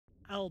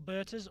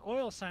Alberta's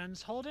oil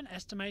sands hold an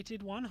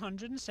estimated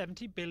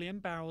 170 billion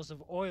barrels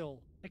of oil.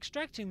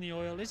 Extracting the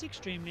oil is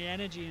extremely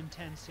energy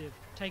intensive,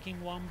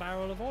 taking 1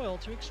 barrel of oil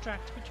to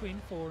extract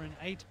between 4 and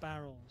 8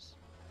 barrels.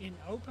 In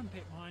open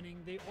pit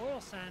mining, the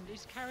oil sand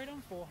is carried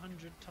on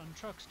 400-ton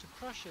trucks to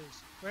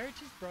crushers, where it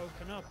is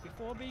broken up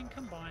before being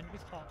combined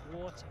with hot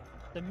water.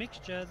 The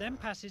mixture then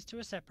passes to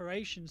a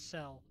separation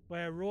cell,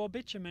 where raw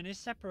bitumen is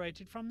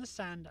separated from the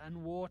sand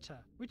and water,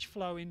 which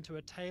flow into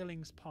a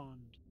tailings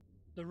pond.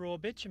 The raw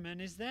bitumen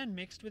is then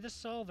mixed with a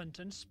solvent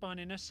and spun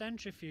in a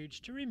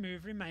centrifuge to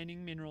remove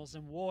remaining minerals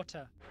and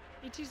water.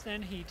 It is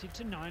then heated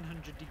to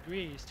 900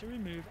 degrees to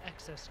remove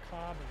excess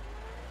carbon.